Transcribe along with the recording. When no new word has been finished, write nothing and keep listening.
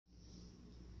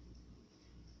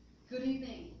Good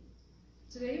evening.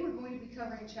 Today we're going to be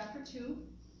covering Chapter 2.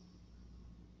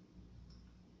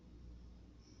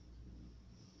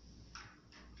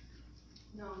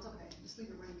 No, it's okay. Just leave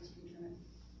it running so you can turn it.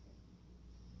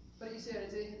 But you said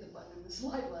I did hit the button and the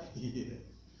slide left. Yeah.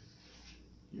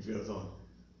 You feel it's on.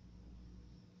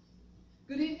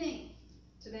 Good evening.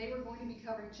 Today we're going to be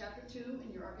covering Chapter 2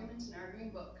 in your Arguments and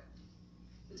Arguing book.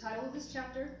 The title of this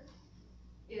chapter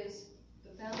is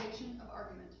The Foundation of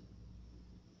Argument.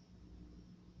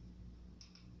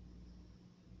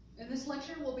 In this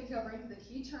lecture, we'll be covering the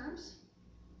key terms.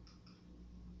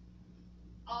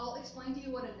 I'll explain to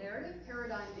you what a narrative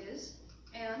paradigm is,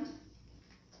 and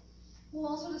we'll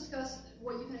also discuss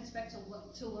what you can expect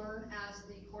to learn as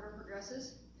the quarter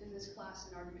progresses in this class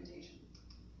in argumentation.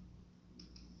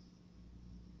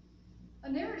 A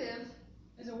narrative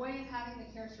is a way of having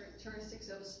the characteristics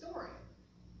of a story.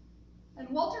 And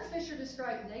Walter Fisher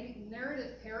described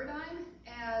narrative paradigm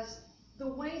as the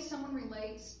way someone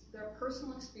relates their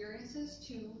personal experiences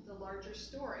to the larger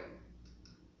story.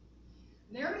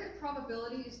 Narrative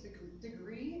probability is the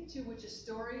degree to which a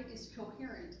story is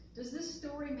coherent. Does this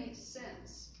story make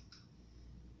sense?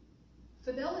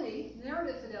 Fidelity,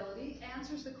 narrative fidelity,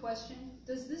 answers the question,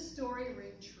 does this story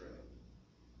ring true?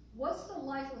 What's the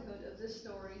likelihood of this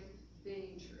story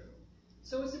being true?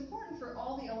 So it's important for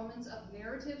all the elements of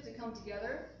narrative to come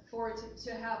together for it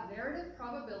to have narrative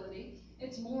probability.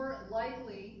 It's more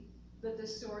likely that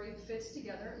this story fits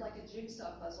together like a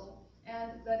jigsaw puzzle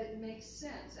and that it makes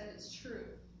sense and it's true.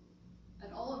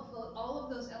 And all of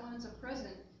those elements are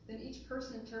present, then each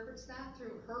person interprets that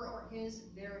through her or his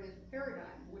narrative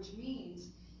paradigm, which means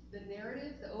the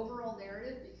narrative, the overall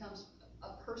narrative, becomes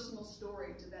a personal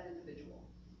story to that individual.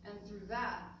 And through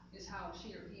that is how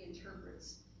she or he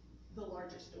interprets the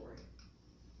larger story.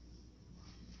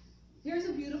 Here's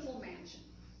a beautiful mansion.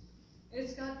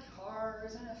 It's got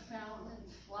cars and a fountain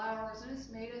and flowers, and it's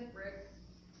made of brick.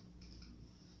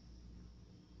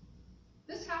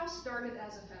 This house started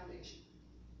as a foundation.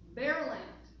 Bare land.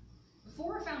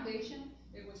 Before a foundation,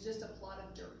 it was just a plot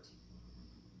of dirt.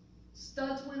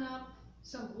 Studs went up,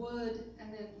 some wood,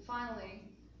 and then finally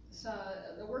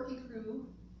the working crew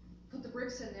put the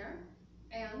bricks in there,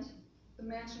 and the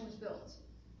mansion was built.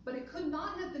 But it could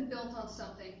not have been built on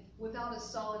something without a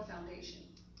solid foundation.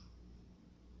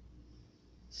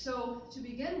 So to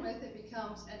begin with, it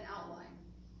becomes an outline,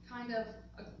 kind of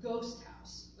a ghost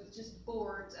house with just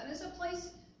boards, and it's a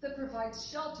place that provides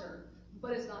shelter,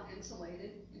 but it's not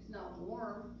insulated, it's not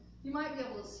warm. You might be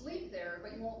able to sleep there,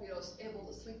 but you won't be able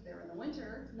to sleep there in the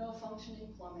winter. No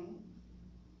functioning plumbing.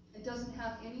 It doesn't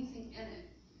have anything in it.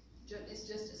 It's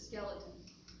just a skeleton.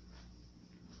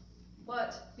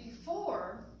 But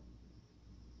before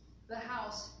the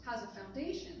house has a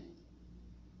foundation,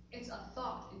 it's a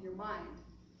thought in your mind.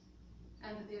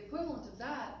 And the equivalent of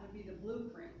that would be the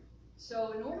blueprint.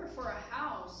 So in order for a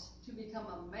house to become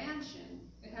a mansion,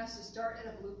 it has to start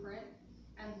at a blueprint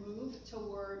and move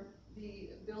toward the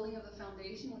building of the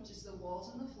foundation, which is the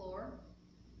walls and the floor.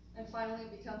 And finally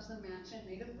it becomes the mansion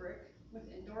made of brick with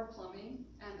indoor plumbing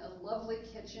and a lovely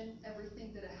kitchen,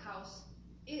 everything that a house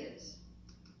is.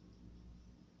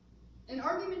 In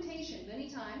argumentation, many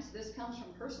times this comes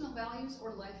from personal values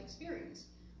or life experience,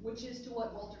 which is to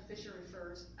what Walter Fisher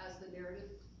refers as the narrative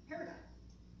paradigm.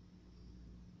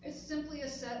 It's simply a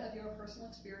set of your personal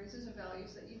experiences and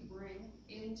values that you bring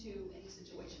into any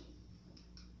situation.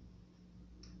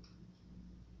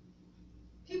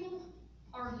 People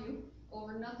argue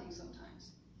over nothing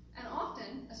sometimes. And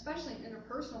often, especially in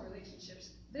interpersonal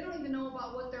relationships, they don't even know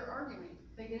about what they're arguing.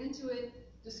 They get into it,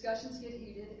 discussions get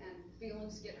heated, and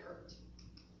feelings get hurt.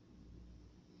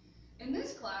 In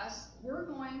this class, we're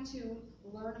going to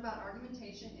learn about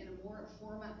argumentation in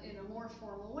a more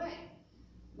formal way,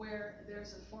 where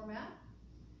there's a format,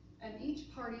 and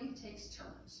each party takes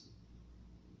turns.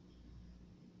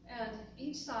 And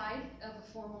each side of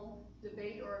a formal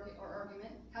debate or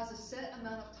argument has a set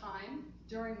amount of time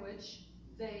during which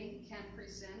they can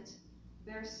present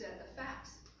their set of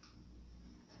facts.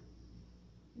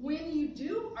 When you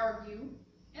do argue,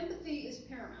 empathy is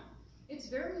paramount. It's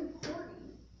very important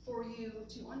for you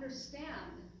to understand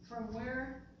from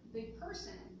where the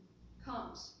person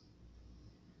comes.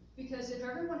 Because if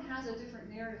everyone has a different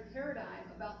narrative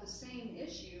paradigm about the same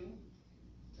issue,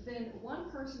 then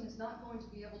one person is not going to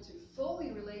be able to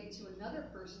fully relate to another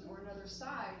person or another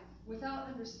side without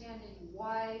understanding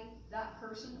why that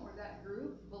person or that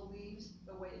group believes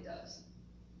the way it does.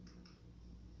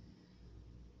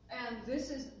 And this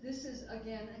is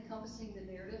again encompassing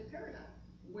the narrative paradigm,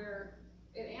 where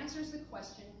it answers the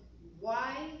question,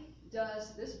 why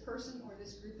does this person or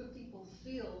this group of people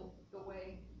feel the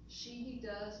way he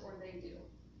does, or they do.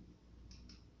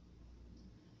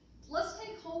 Let's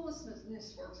take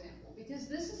homelessness, for example, because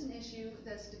this is an issue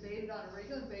that's debated on a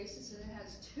regular basis, and it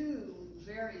has two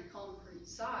very concrete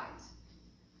sides.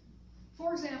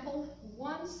 For example,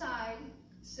 one side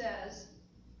says,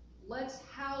 let's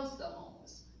house the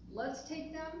homeless. Let's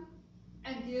take them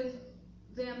and give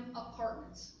them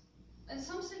apartments. And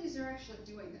some cities are actually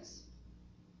doing this.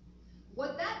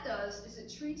 What that does is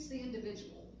it treats the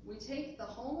individual. We take the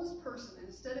homeless person, and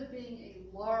instead of being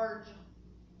a large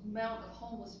amount of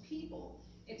homeless people,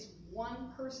 it's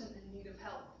one person in need of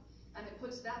help. And it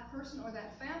puts that person or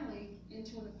that family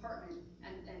into an apartment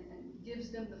and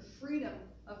gives them the freedom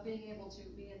of being able to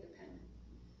be independent.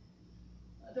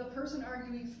 The person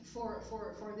arguing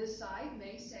for this side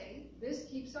may say, this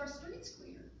keeps our streets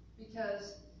cleaner,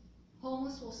 because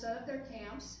homeless will set up their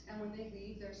camps, and when they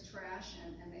leave, there's trash,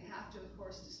 and they have to, of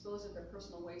course, dispose of their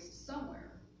personal waste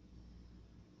somewhere.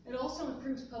 It also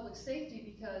improves public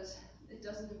safety because it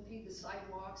doesn't impede the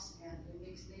sidewalks, and it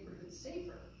makes neighborhoods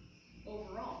safer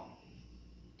overall.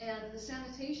 And the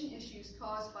sanitation issues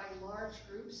caused by large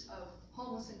groups of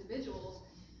homeless individuals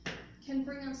can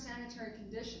bring unsanitary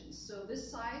conditions. So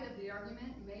this side of the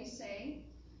argument may say,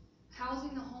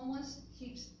 housing the homeless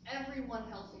keeps everyone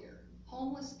healthier,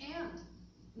 homeless and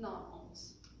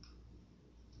non-homeless.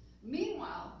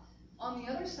 Meanwhile, on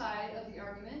the other side of the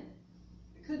argument,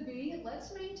 it could be,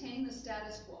 let's maintain the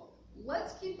status quo.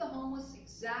 Let's keep the homeless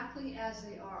exactly as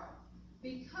they are,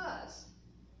 because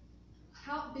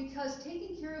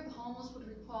taking care of the homeless would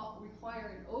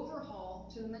require an overhaul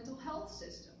to the mental health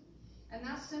system, and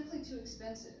that's simply too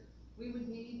expensive. We would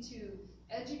need to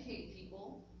educate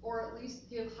people, or at least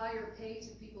give higher pay to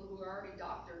people who are already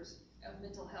doctors of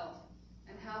mental health,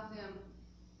 and have them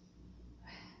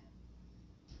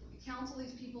counsel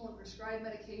these people and prescribe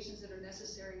medications that are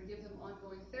necessary and give them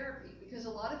ongoing therapy. Because a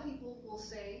lot of people will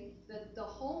say that the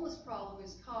homeless problem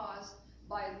is caused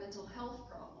by a mental health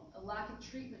problem, a lack of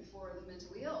treatment for the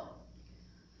mentally ill.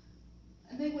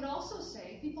 And they would also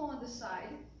say, people on this side,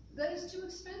 that it's too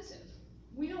expensive.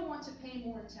 We don't want to pay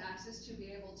more in taxes to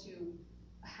be able to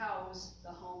house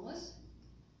the homeless.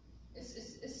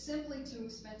 It's simply too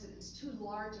expensive. It's too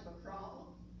large of a problem.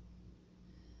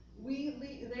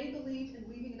 They believe in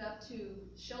leaving it up to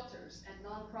shelters and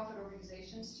nonprofit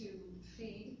organizations to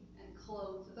feed and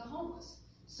clothe the homeless.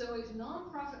 So if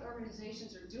nonprofit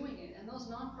organizations are doing it, and those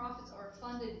nonprofits are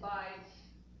funded by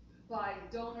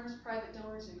donors, private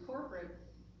donors, and corporate,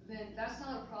 then that's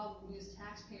not a problem we as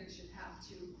taxpayers should have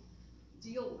to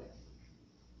deal with.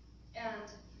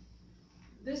 And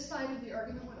this side of the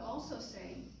argument would also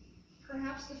say,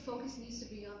 perhaps the focus needs to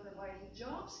be on providing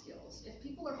job skills. If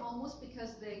people are homeless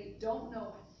because they don't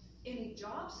know any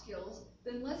job skills,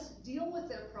 then let's deal with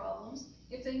their problems.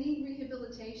 If they need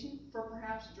rehabilitation for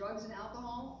perhaps drugs and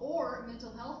alcohol or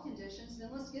mental health conditions,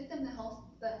 then let's get them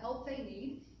the help they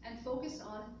need and focus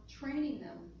on training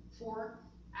them for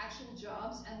actual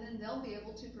jobs, and then they'll be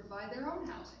able to provide their own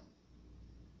housing.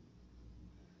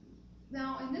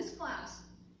 Now, in this class,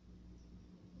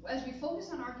 as we focus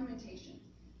on argumentation,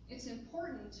 it's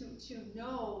important to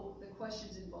know the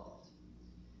questions involved.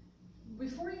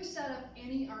 Before you set up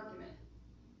any argument,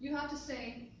 you have to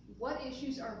say, what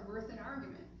issues are worth an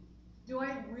argument? Do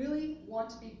I really want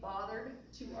to be bothered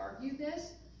to argue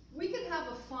this? We could have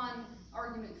a fun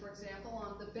argument, for example,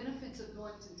 on the benefits of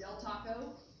going to Del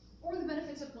Taco or the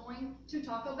benefits of going to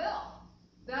Taco Bell.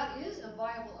 That is a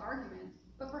viable argument,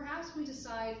 but perhaps we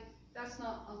decide that's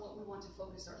not on what we want to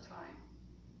focus our time.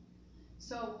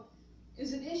 So,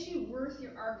 is an issue worth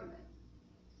your argument?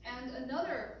 And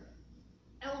another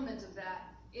element of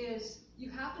that is you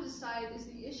have to decide, is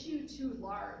the issue too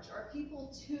large? Are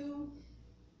people too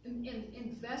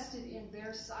invested in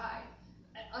their side?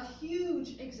 A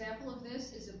huge example of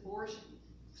this is abortion.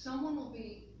 Someone will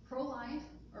be pro-life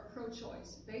or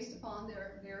pro-choice based upon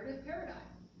their narrative paradigm.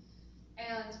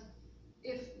 And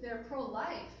if they're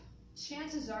pro-life,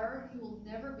 chances are you will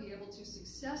never be able to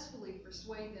successfully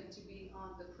persuade them to be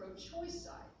on the pro-choice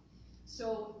side.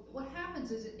 So what happens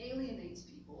is it alienates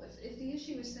people. If the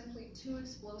issue is simply too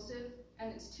explosive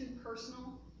and it's too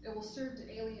personal, it will serve to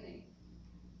alienate.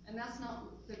 And that's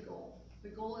not the goal. The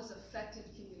goal is effective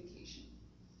communication.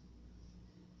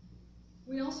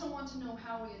 We also want to know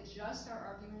how we adjust our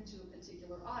argument to a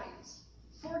particular audience.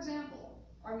 For example,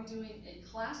 are we doing a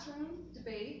classroom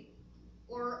debate,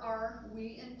 or are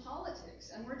we in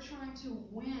politics and we're trying to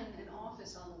win an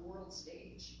office on the world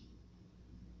stage?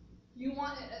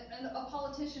 A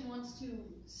politician wants to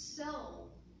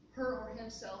sell her or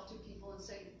himself to people and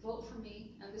say, vote for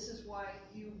me, and this is why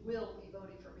you will be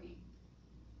voting for me.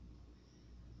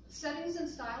 Settings and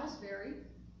styles vary.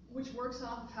 which works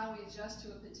off of how we adjust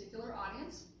to a particular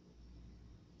audience.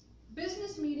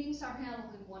 Business meetings are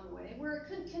handled in one way, where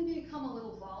it can become a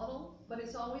little volatile, but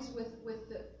it's always with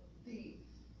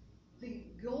the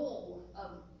goal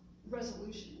of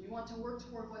resolution. We want to work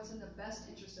toward what's in the best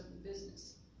interest of the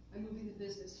business and moving the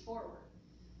business forward.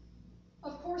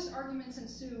 Of course, arguments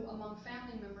ensue among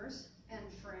family members and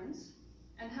friends,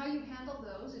 and how you handle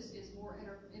those is more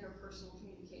interpersonal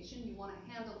communication. You want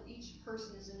to handle each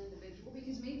person as an individual,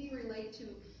 because maybe you relate to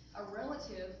a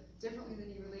relative differently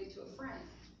than you relate to a friend.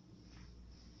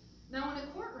 Now, in a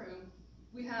courtroom,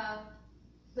 we have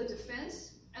the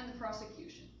defense and the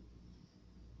prosecution.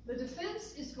 The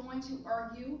defense is going to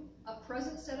argue a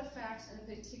present set of facts in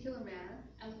a particular manner,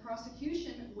 and the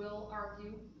prosecution will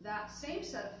argue that same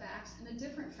set of facts in a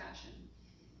different fashion.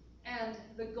 And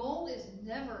the goal is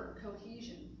never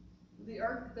cohesion.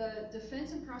 The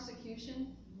defense and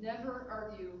prosecution never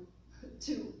argue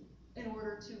in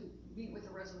order to meet with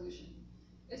a resolution.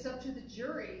 It's up to the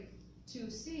jury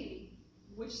to see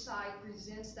which side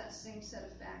presents that same set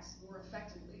of facts more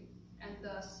effectively, and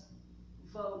thus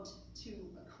vote to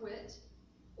acquit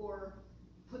or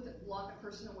lock a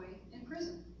person away in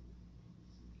prison.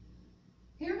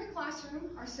 Here in the classroom,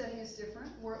 our setting is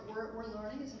different. We're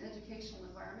learning as an educational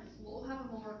environment. We'll have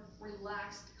a more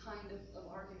relaxed kind of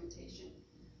argumentation,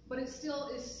 but it still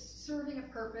is serving a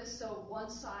purpose, so one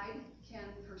side can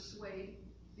persuade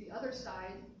the other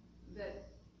side that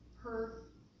her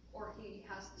or he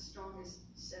has the strongest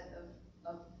set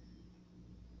of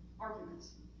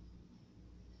arguments.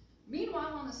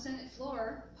 Meanwhile, on the Senate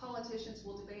floor, politicians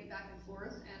will debate back and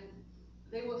forth, and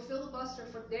they will filibuster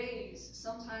for days,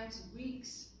 sometimes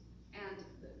weeks, and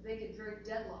they get very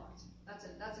deadlocked. That's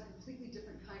a completely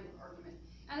different kind of argument.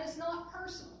 And it's not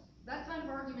personal. That kind of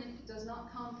argument does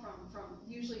not come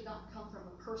usually not come from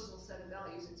a personal set of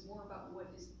values. It's more about what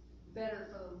is better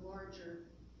for the larger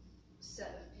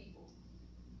set of people.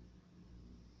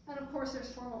 And of course,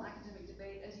 there's formal academic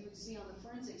debate, as you would see on the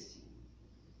forensics team,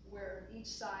 where each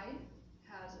side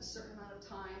has a certain amount of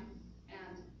time,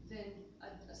 and then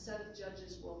a set of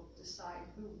judges will decide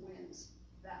who wins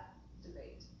that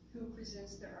debate, who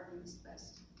presents their arguments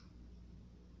best.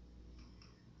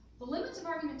 The limits of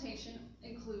argumentation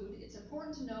include, it's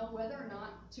important to know whether or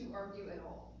not to argue at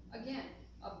all. Again,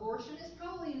 abortion is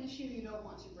probably an issue you don't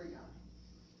want to bring up,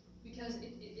 because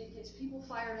it gets people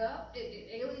fired up, it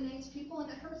alienates people,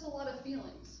 and it hurts a lot of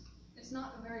feelings. It's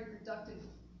not a very productive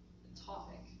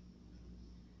topic.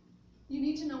 You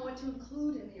need to know what to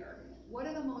include in the argument. What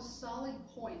are the most solid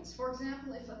points? For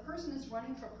example, if a person is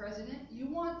running for president, you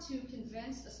want to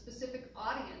convince a specific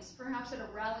audience, perhaps at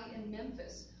a rally in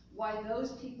Memphis, why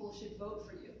those people should vote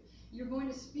for you. You're going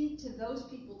to speak to those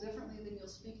people differently than you'll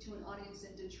speak to an audience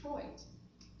in Detroit.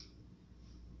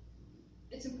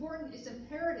 It's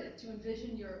imperative to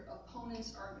envision your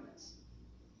opponent's arguments.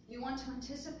 You want to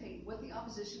anticipate what the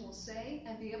opposition will say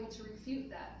and be able to refute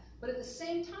that, but at the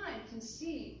same time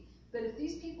concede that if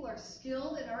these people are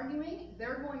skilled at arguing,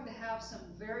 they're going to have some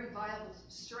very viable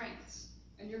strengths,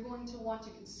 and you're going to want to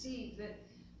concede that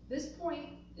this point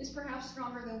is perhaps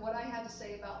stronger than what I have to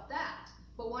say about that,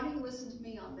 but why don't you listen to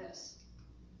me on this?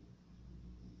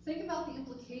 Think about the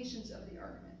implications of the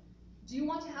argument. Do you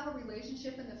want to have a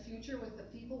relationship in the future with the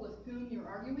people with whom you're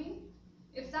arguing?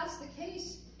 If that's the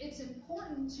case, it's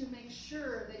important to make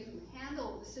sure that you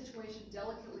handle the situation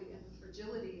delicately and with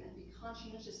fragility and be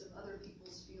conscientious of other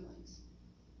people's feelings.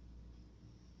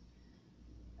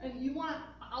 And you want to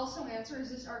also answer, is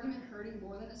this argument hurting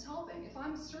more than it's helping? If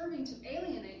I'm serving to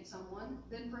alienate someone,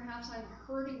 then perhaps I'm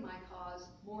hurting my cause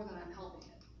more than I'm helping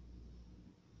it.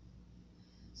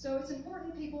 So it's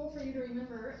important, people, for you to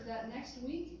remember that next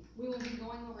week we will be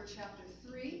going over chapter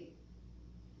 3.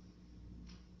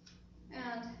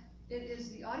 And it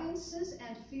is the audiences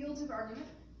and fields of argument.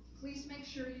 Please make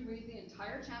sure you read the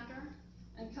entire chapter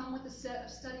and come with a set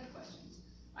of study questions.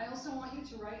 I also want you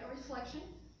to write a reflection,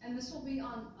 and this will be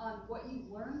on what you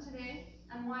learned today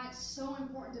and why it's so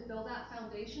important to build that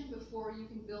foundation before you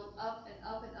can build up and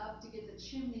up and up to get the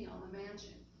chimney on the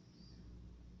mansion.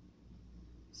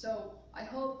 So I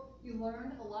hope you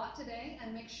learned a lot today,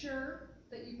 and make sure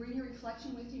that you bring your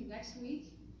reflection with you next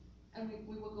week, and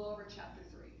we will go over chapter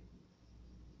 3.